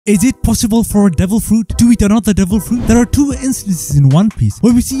Is it possible for a devil fruit to eat another devil fruit? There are two instances in One Piece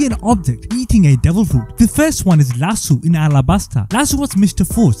where we see an object eating a devil fruit. The first one is Lassu in Alabasta. Lassu was Mr.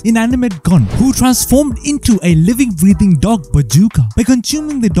 Force, inanimate gun, who transformed into a living breathing dog bazooka by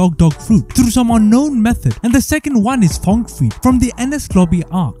consuming the dog fruit through some unknown method. And the second one is Fongfried from the NS Lobby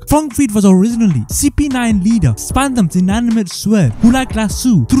arc. Fongfried was originally CP9 leader Spandam's inanimate sword, who like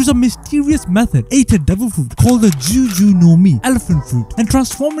Lassu through some mysterious method ate a devil fruit called the 𝙲𝚘𝚙𝚎 elephant fruit and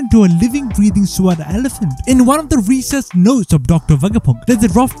transformed into a living breathing sword elephant. In one of the research notes of Dr. Vegapunk, there's a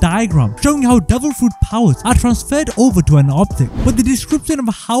rough diagram showing how devil fruit powers are transferred over to an object, but the description of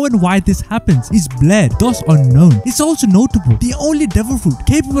how and why this happens is blurred, thus unknown. It's also notable the only devil fruit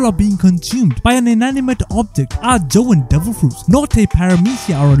capable of being consumed by an inanimate object are Zoan devil fruits, not a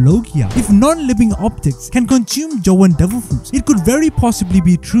Paramecia or a Logia. If non-living objects can consume Zoan devil fruits, it could very possibly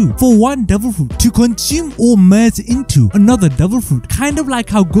be true for one devil fruit to consume or merge into another devil fruit, kind of like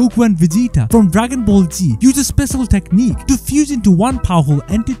how Goku and Vegeta from Dragon Ball Z use a special technique to fuse into one powerful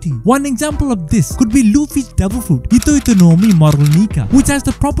entity. One example of this could be Luffy's devil fruit, 𝙲𝚘𝚙𝚎𝚑𝚝, which has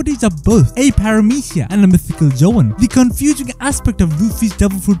the properties of both a Paramecia and a mythical Zoan. The confusing aspect of Luffy's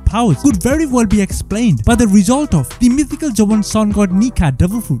devil fruit powers could very well be explained by the result of the mythical Zoan sun god Nika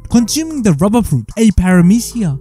devil fruit consuming the rubber fruit, a Paramecia.